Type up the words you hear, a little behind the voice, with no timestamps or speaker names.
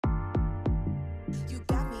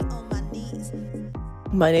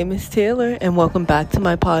My name is Taylor, and welcome back to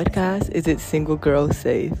my podcast, Is It Single Girl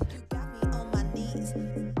Safe?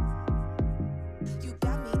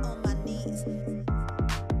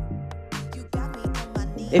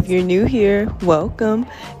 If you're new here, welcome.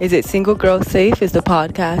 Is It Single Girl Safe is the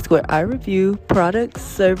podcast where I review products,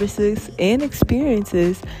 services, and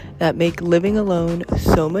experiences that make living alone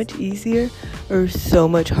so much easier or so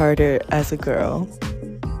much harder as a girl.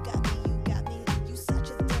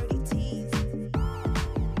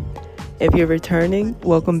 If you're returning,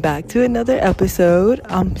 welcome back to another episode.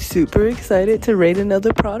 I'm super excited to rate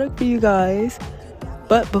another product for you guys.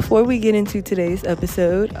 But before we get into today's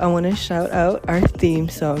episode, I want to shout out our theme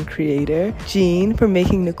song creator, Jean, for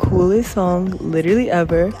making the coolest song literally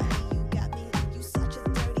ever.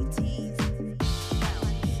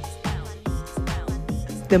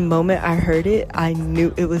 The moment I heard it, I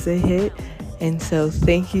knew it was a hit. And so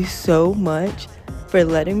thank you so much for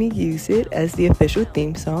letting me use it as the official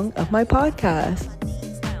theme song of my podcast.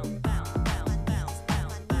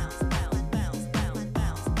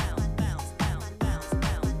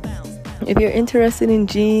 If you're interested in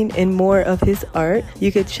Jean and more of his art,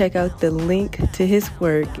 you could check out the link to his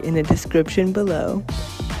work in the description below.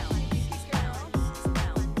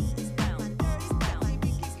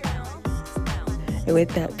 And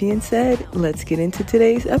with that being said, let's get into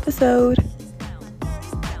today's episode.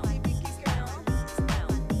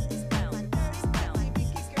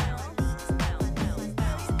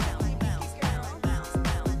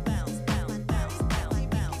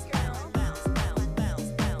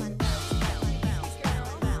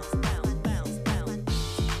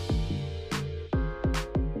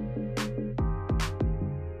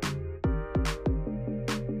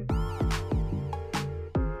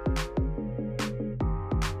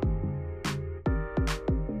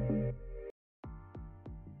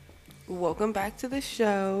 Welcome back to the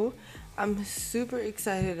show. I'm super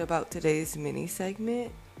excited about today's mini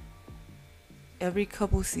segment. Every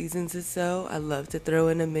couple seasons or so, I love to throw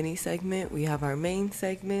in a mini segment. We have our main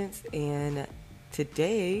segments, and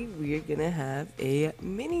today we are gonna have a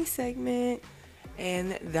mini segment,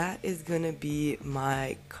 and that is gonna be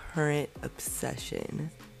my current obsession.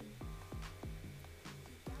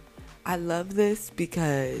 I love this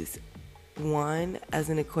because one, as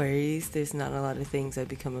an Aquarius, there's not a lot of things I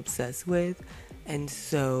become obsessed with, and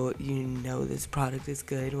so you know this product is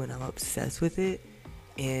good when I'm obsessed with it.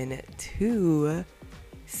 And two,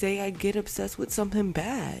 say I get obsessed with something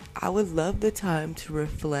bad, I would love the time to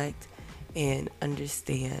reflect and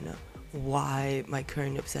understand why my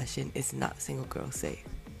current obsession is not single girl safe.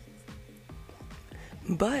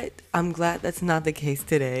 But I'm glad that's not the case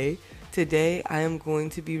today. Today I am going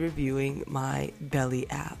to be reviewing my Beli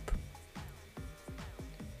app.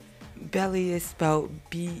 Beli is spelled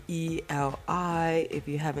Beli. If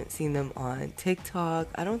you haven't seen them on TikTok,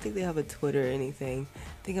 I don't think they have a Twitter or anything.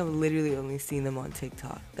 I think I've literally only seen them on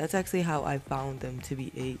TikTok. That's actually how I found them, to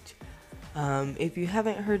be H. If you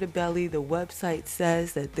haven't heard of Beli, the website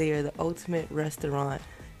says that they are the ultimate restaurant,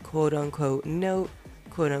 quote unquote note,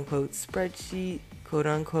 quote unquote spreadsheet, quote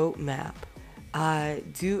unquote map. I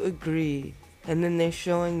do agree. And then they're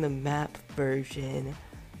showing the map version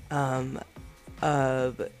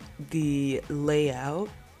of the layout,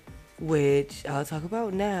 which I'll talk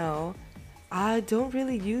about now. I don't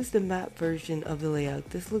really use the map version of the layout.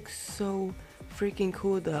 This looks so freaking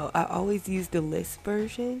cool though. I always use the list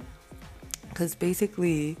version because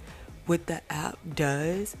basically what the app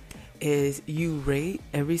does is you rate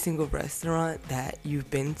every single restaurant that you've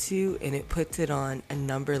been to, and it puts it on a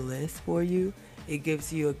number list for you. It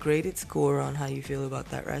gives you a graded score on how you feel about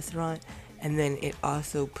that restaurant, and then it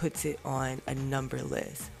also puts it on a number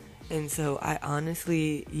list. And so I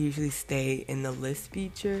honestly usually stay in the list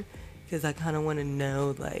feature because I kind of want to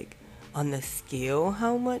know, like, on the scale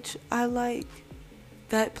how much I like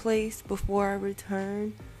that place before I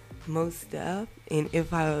return, most stuff, and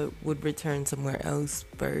if I would return somewhere else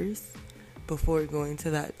first before going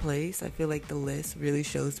to that place. I feel like the list really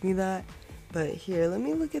shows me that. But here, let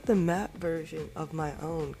me look at the map version of my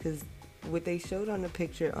own, because what they showed on the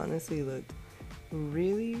picture honestly looked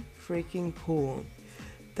really freaking cool.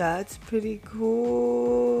 That's pretty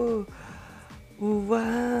cool.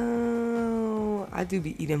 Wow. I do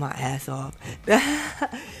be eating my ass off.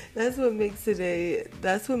 That's what makes today,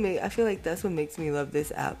 I feel like that's what makes me love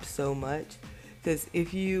this app so much. Because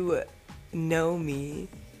if you know me,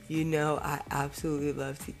 you know I absolutely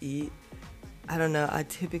love to eat. I don't know, I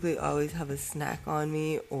typically always have a snack on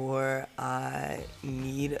me, or I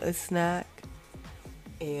need a snack.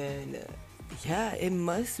 And Yeah, it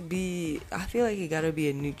must be. I feel like it gotta be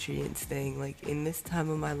a nutrients thing. Like in this time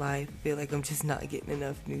of my life, I feel like I'm just not getting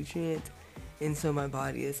enough nutrients. And so my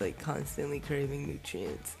body is like constantly craving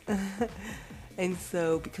nutrients. And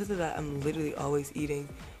so because of that, I'm literally always eating.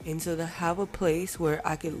 And so to have a place where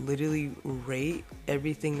I could literally rate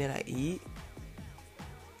everything that I eat,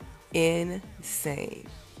 insane.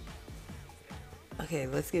 Okay,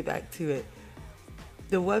 let's get back to it.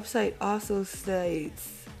 The website also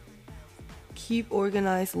states keep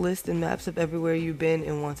organized lists and maps of everywhere you've been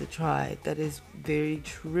and want to try. That is very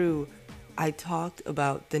true. I talked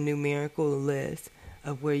about the numerical list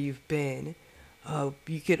of where you've been.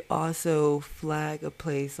 You could also flag a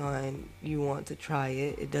place on you want to try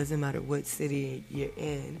it. It doesn't matter what city you're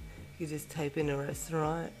in. You just type in a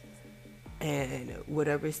restaurant, and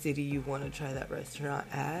whatever city you want to try that restaurant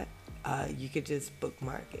at, you could just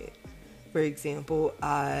bookmark it. For example,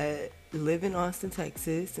 I live in Austin,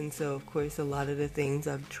 Texas, and so of course a lot of the things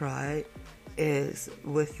I've tried is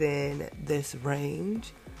within this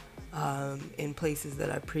range in places that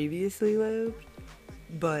I previously lived.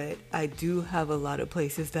 But I do have a lot of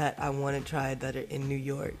places that I want to try that are in New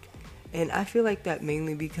York. And I feel like that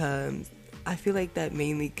mainly comes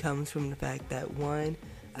from the fact that one,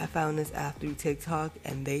 I found this app through TikTok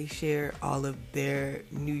and they share all of their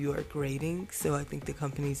New York ratings. So I think the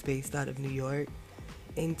company's based out of New York.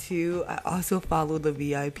 And two, I also follow the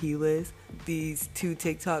VIP list. These two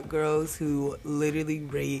TikTok girls who literally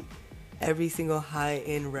rate every single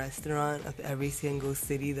high-end restaurant of every single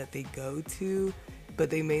city that they go to. But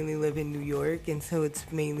they mainly live in New York, and so it's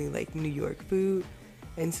mainly like New York food.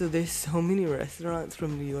 And so there's so many restaurants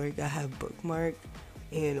from New York I have bookmarked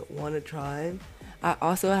and want to try. I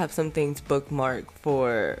also have some things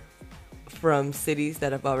bookmarked from cities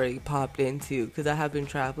that I've already popped into because I have been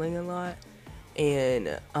traveling a lot.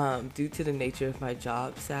 And due to the nature of my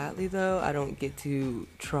job, sadly though, I don't get to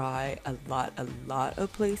try a lot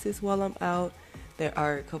of places while I'm out. There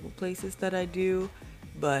are a couple places that I do,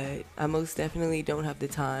 but I most definitely don't have the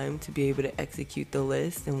time to be able to execute the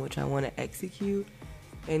list in which I want to execute.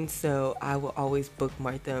 And so I will always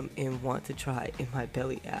bookmark them and want to try in my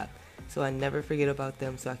Beli app, so I never forget about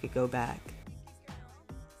them so I could go back.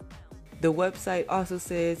 The website also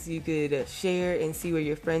says you could share and see where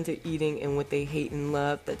your friends are eating and what they hate and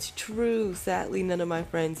love. That's true. Sadly, none of my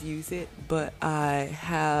friends use it, but I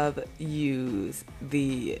have used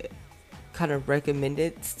the kind of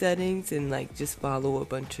recommended settings and like just follow a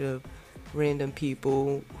bunch of random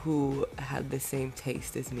people who have the same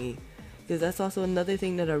taste as me. Because that's also another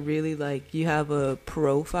thing that I really like. You have a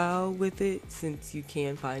profile with it since you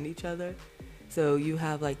can find each other. So you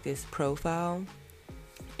have like this profile,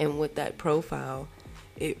 and with that profile,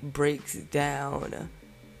 it breaks down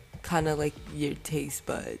kind of like your taste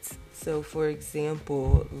buds. So for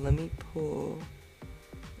example, let me pull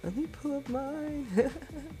up mine.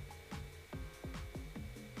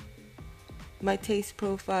 My taste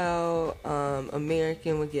profile,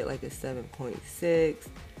 American would get like a 7.6,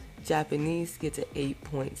 Japanese gets an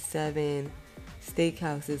 8.7,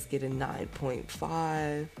 steakhouses get a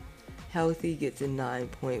 9.5, healthy gets a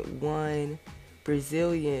 9.1,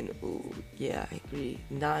 Brazilian, ooh, yeah, I agree,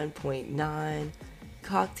 9.9,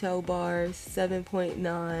 cocktail bars,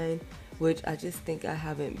 7.9, which I just think I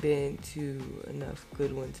haven't been to enough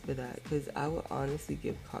good ones for that, because I would honestly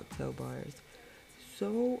give cocktail bars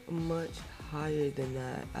so much higher than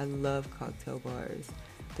that. I love cocktail bars.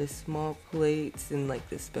 The small plates and like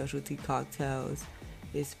the specialty cocktails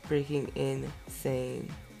is freaking insane.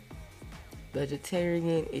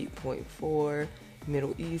 Vegetarian 8.4,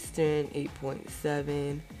 Middle Eastern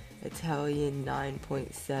 8.7, Italian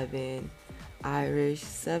 9.7, Irish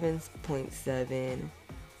 7.7,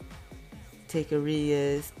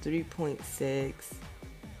 taquerias 3.6,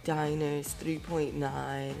 diners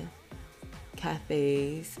 3.9,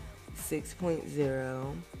 cafes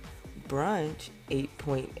 6.0, brunch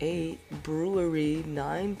 8.8, brewery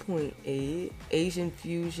 9.8, Asian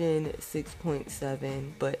fusion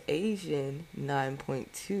 6.7, but Asian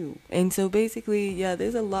 9.2. And so basically, yeah,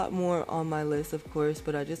 there's a lot more on my list, of course,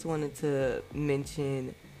 but I just wanted to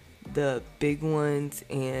mention the big ones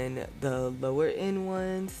and the lower end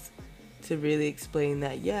ones to really explain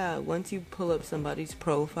that, yeah, once you pull up somebody's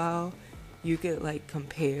profile, you could like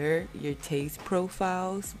compare your taste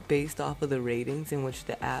profiles based off of the ratings in which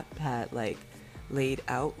the app had like laid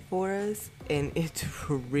out for us, and it's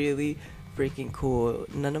really freaking cool.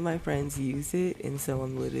 None of my friends use it, and so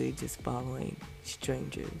I'm literally just following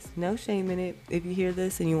strangers. No shame in it. If you hear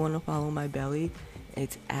this and you want to follow my Beli,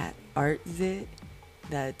 it's at Artzit.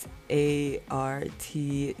 That's ARTZIT,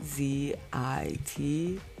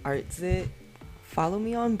 Artzit. follow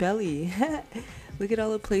me on Beli. Look at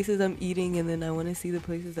all the places I'm eating, and then I want to see the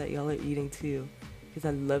places that y'all are eating too, because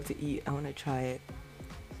I love to eat. I want to try it.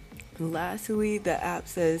 Lastly, the app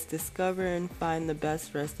says discover and find the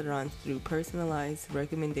best restaurants through personalized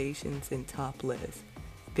recommendations and top lists.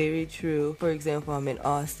 Very true. For example, I'm in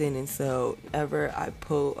Austin, and so whenever I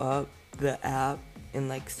pull up the app and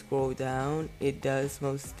like scroll down, it does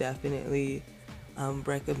most definitely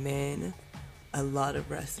recommend a lot of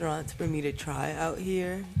restaurants for me to try out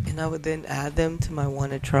here, and I would then add them to my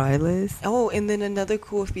want to try list. Oh, and then another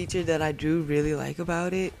cool feature that I do really like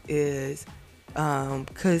about it is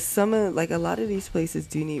because some of like a lot of these places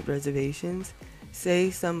do need reservations. Say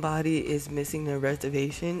somebody is missing their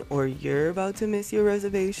reservation, or you're about to miss your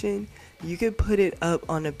reservation, you could put it up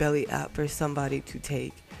on a Beli app for somebody to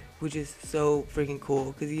take, which is so freaking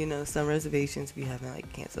cool, because you know some reservations be having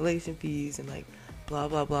like cancellation fees and like blah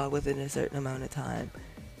blah blah within a certain amount of time.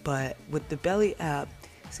 But with the Beli app,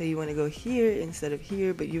 say you want to go here instead of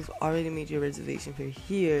here, but you've already made your reservation for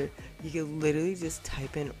here, you can literally just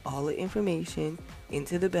type in all the information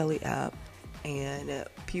into the Beli app, and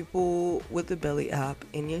people with the Beli app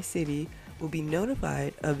in your city will be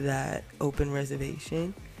notified of that open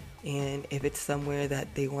reservation. And if it's somewhere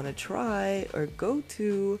that they want to try or go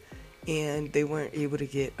to and they weren't able to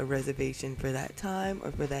get a reservation for that time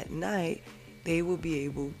or for that night, they will be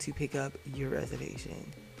able to pick up your reservation.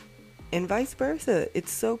 And vice versa.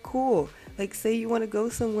 It's so cool. Like, say you want to go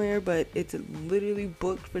somewhere, but it's literally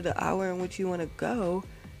booked for the hour in which you want to go,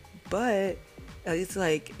 but it's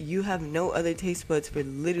like you have no other taste buds for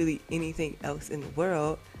literally anything else in the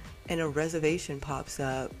world, and a reservation pops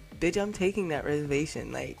up. Bitch, I'm taking that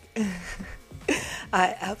reservation. Like,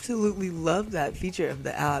 I absolutely love that feature of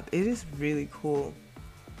the app. It is really cool.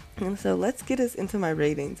 And so let's get us into my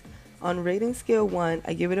ratings. On rating scale 1,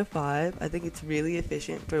 I give it a 5. I think it's really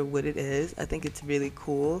efficient for what it is. I think it's really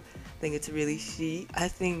cool. I think it's really chic. I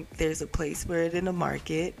think there's a place for it in a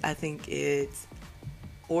market. I think it's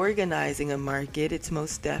organizing a market. It's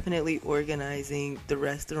most definitely organizing the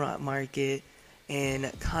restaurant market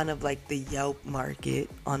and kind of like the Yelp market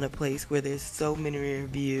on a place where there's so many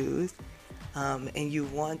reviews, and you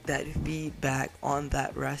want that feedback on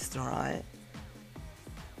that restaurant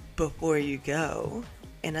before you go.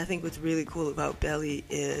 And I think what's really cool about Beli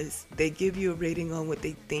is they give you a rating on what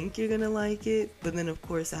they think you're gonna like it, but then of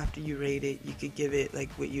course after you rate it, you could give it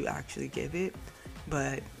like what you actually give it.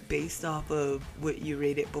 But based off of what you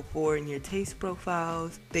rated before in your taste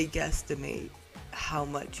profiles, they guesstimate how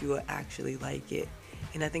much you will actually like it.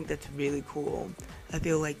 And I think that's really cool. I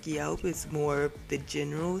feel like Yelp is more the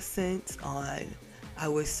general sense on, I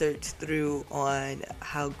would search through on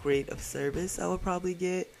how great of service I would probably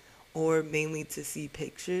get, or mainly to see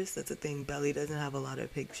pictures. That's the thing, Beli doesn't have a lot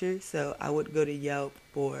of pictures, so I would go to Yelp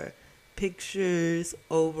for pictures,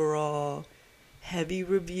 overall heavy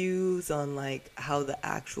reviews on like how the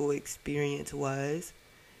actual experience was.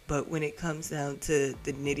 But when it comes down to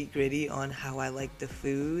the nitty gritty on how I like the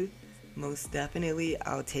food, most definitely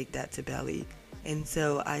I'll take that to Beli. And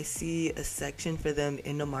so I see a section for them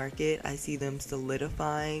in the market. I see them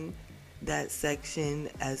solidifying that section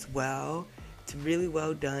as well. It's really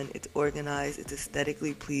well done, it's organized, it's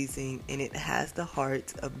aesthetically pleasing, and it has the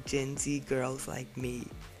hearts of Gen Z girls like me.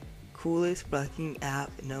 Coolest fucking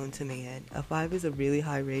app known to man. A 5 is a really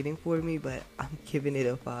high rating for me, but I'm giving it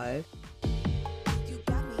a 5.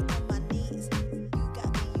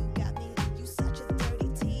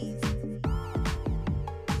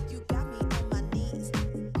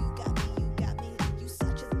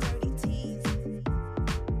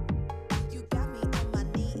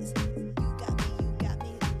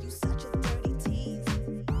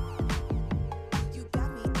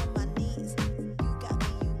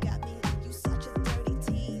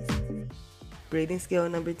 Rating scale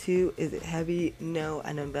number 2, is it heavy? No,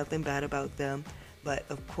 I know nothing bad about them. But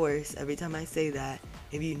of course, every time I say that,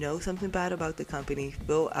 if you know something bad about the company,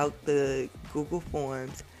 fill out the Google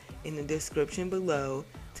Forms in the description below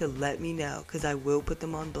to let me know, because I will put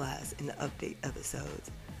them on blast in the update episodes.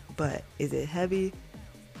 But is it heavy?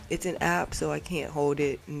 It's an app, so I can't hold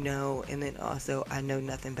it. No. And then also, I know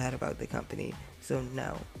nothing bad about the company. So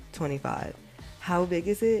no. 25. How big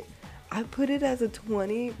is it? I put it as a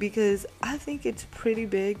 20 because I think it's pretty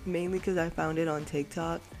big, mainly because I found it on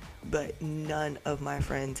TikTok, but none of my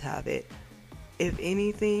friends have it. If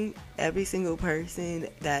anything, every single person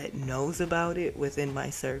that knows about it within my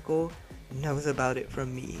circle knows about it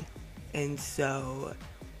from me. And so,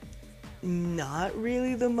 not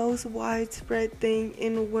really the most widespread thing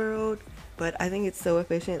in the world, but I think it's so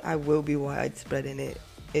efficient, I will be widespread in it.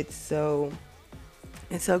 It's so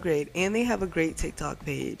great. And they have a great TikTok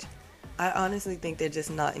page. I honestly think they're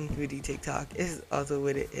just not in foodie TikTok is also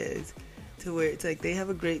what it is. To where it's like they have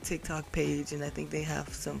a great TikTok page and I think they have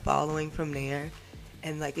some following from there.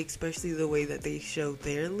 And like especially the way that they show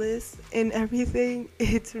their list and everything,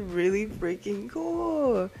 it's really freaking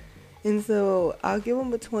cool. And so I'll give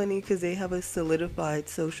them a 20 because they have a solidified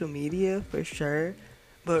social media for sure.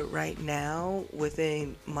 But right now,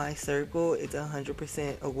 within my circle, it's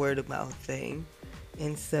 100% a word of mouth thing.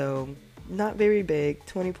 And so, not very big,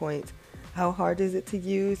 20 points. How hard is it to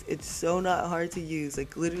use? It's so not hard to use.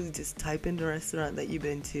 Like, literally just type in the restaurant that you've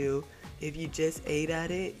been to. If you just ate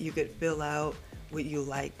at it, you could fill out what you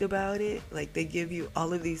liked about it. Like, they give you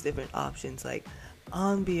all of these different options, like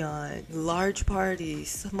ambient, large parties,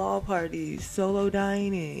 small parties, solo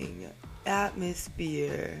dining,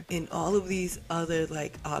 atmosphere, and all of these other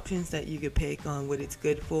like options that you could pick on what it's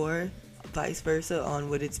good for, vice versa on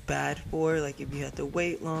what it's bad for. Like if you had to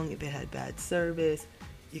wait long, if it had bad service,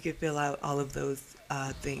 you could fill out all of those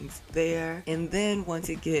things there. And then once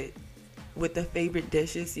you get with the favorite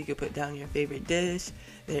dishes, you could put down your favorite dish.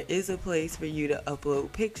 There is a place for you to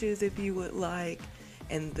upload pictures if you would like.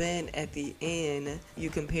 And then at the end,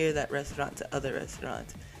 you compare that restaurant to other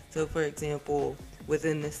restaurants. So for example,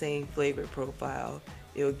 within the same flavor profile,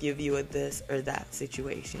 it'll give you a this or that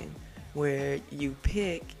situation where you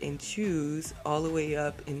pick and choose all the way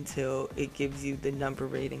up until it gives you the number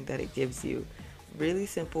rating that it gives you. Really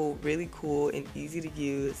simple, really cool, and easy to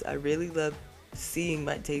use. I really love seeing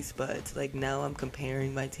my taste buds. Like now I'm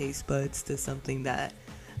comparing my taste buds to something that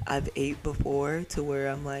I've ate before, to where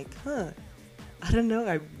I'm like, I don't know,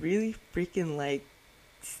 I really freaking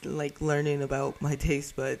like learning about my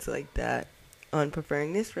taste buds like that, on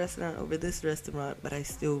preferring this restaurant over this restaurant, but I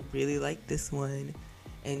still really like this one.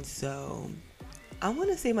 And so I want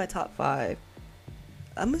to say my top 5.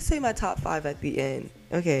 I'm going to say my top 5 at the end.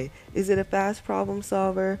 Okay, is it a fast problem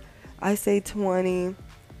solver? I say 20.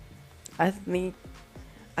 I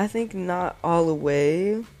think not all the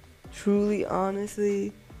way, truly,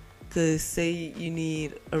 honestly, because say you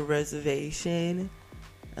need a reservation,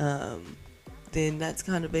 then that's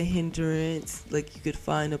kind of a hindrance. Like you could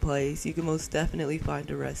find a place, you can most definitely find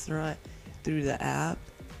a restaurant through the app,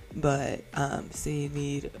 but say you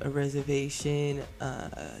need a reservation,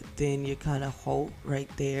 then you're kind of halt right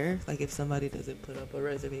there. Like if somebody doesn't put up a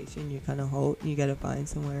reservation, you're kind of halt and you gotta find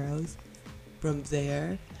somewhere else. From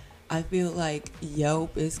there, I feel like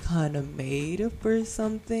Yelp is kind of made for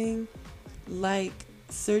something like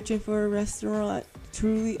searching for a restaurant.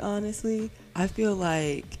 Truly, honestly, I feel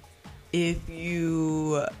like if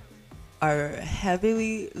you are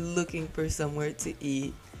heavily looking for somewhere to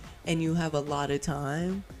eat and you have a lot of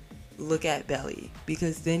time, look at Beli,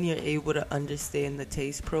 because then you're able to understand the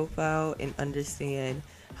taste profile and understand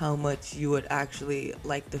how much you would actually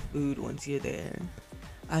like the food once you're there.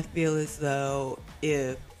 I feel as though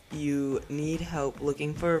if you need help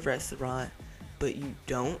looking for a restaurant but you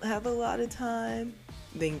don't have a lot of time,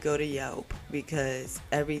 then go to Yelp, because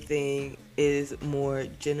everything is more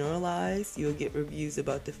generalized. You'll get reviews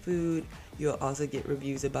about the food, you'll also get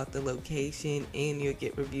reviews about the location, and you'll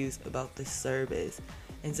get reviews about the service.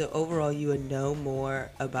 And so overall you would know more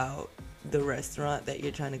about the restaurant that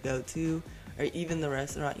you're trying to go to, or even the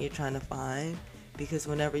restaurant you're trying to find, because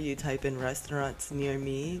whenever you type in restaurants near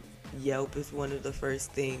me, Yelp is one of the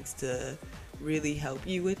first things to really help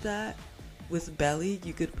you with that. With Beli,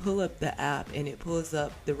 you could pull up the app and it pulls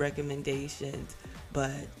up the recommendations,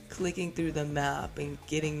 but clicking through the map and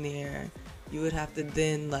getting there, you would have to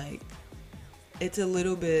then it's a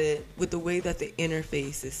little bit, with the way that the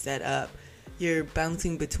interface is set up, you're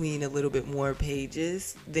bouncing between a little bit more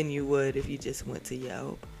pages than you would if you just went to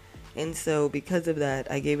Yelp. And so because of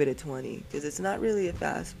that, I gave it a 20, because it's not really a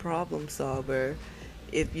fast problem solver.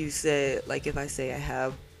 If you say, like if I say I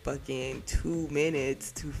have fucking 2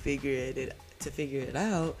 minutes to figure it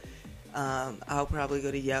out, I'll probably go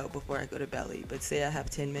to Yelp before I go to Beli. But say I have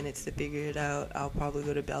 10 minutes to figure it out, I'll probably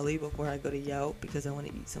go to Beli before I go to Yelp, because I want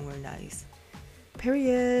to eat somewhere nice.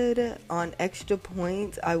 Period. On extra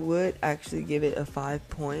points, I would actually give it a 5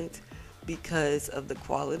 points because of the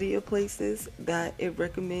quality of places that it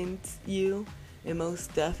recommends you. It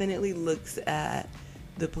most definitely looks at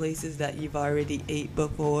the places that you've already ate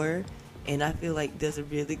before, and I feel like does a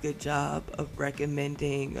really good job of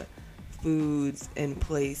recommending foods and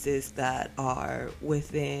places that are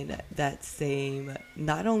within that same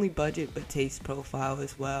not only budget but taste profile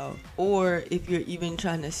as well. Or if you're even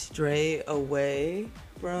trying to stray away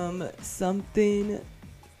from something,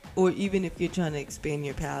 or even if you're trying to expand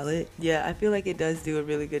your palate, yeah, I feel like it does do a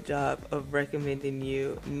really good job of recommending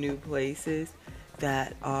you new places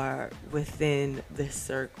that are within the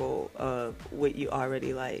circle of what you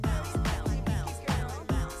already like.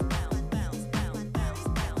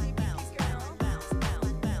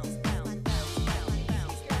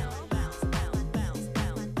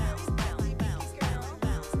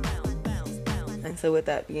 And so with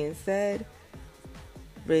that being said,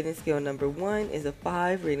 rating scale number 1 is a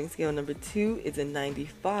 5. Rating scale number 2 is a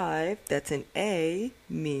 95. That's an A,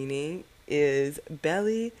 meaning is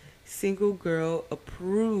Beli single girl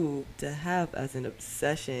approved to have as an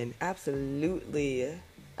obsession. Absolutely.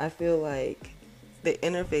 I feel like the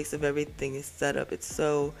interface of everything is set up. It's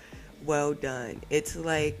so well done. It's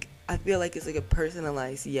like, I feel like it's like a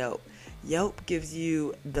personalized Yelp. Yelp gives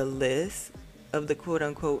you the list of the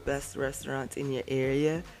quote-unquote best restaurants in your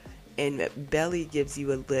area, and Beli gives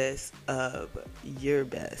you a list of your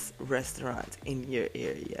best restaurants in your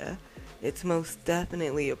area. It's most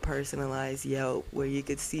definitely a personalized Yelp where you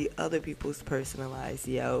could see other people's personalized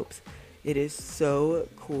Yelps. It is so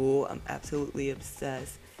cool. I'm absolutely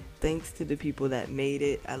obsessed. Thanks to the people that made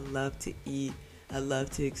it. I love to eat. I love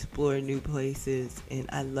to explore new places, and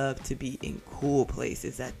I love to be in cool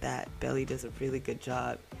places at that. Beli does a really good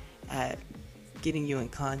job at getting you in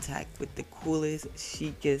contact with the coolest,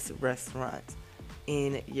 chicest restaurants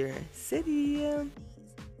in your city. I'm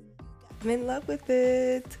in love with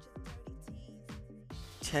it.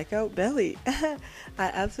 Check out Beli. I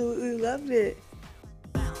absolutely loved it.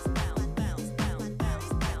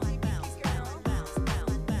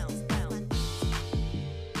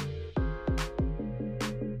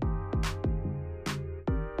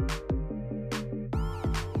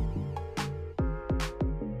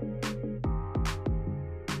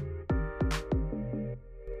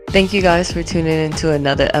 Thank you guys for tuning into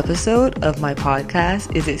another episode of my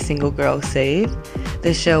podcast, Is It Single Girl Safe?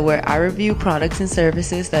 The show where I review products and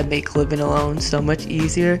services that make living alone so much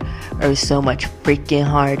easier or so much freaking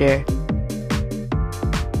harder.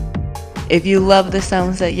 If you love the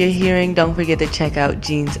sounds that you're hearing, don't forget to check out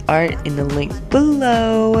Jean's art in the link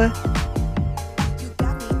below.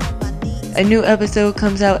 A new episode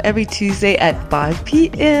comes out every Tuesday at 5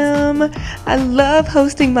 p.m. I love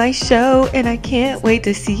hosting my show, and I can't wait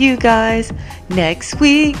to see you guys next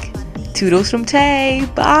week. Toodles from Tay.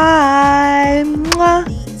 Bye. Mwah.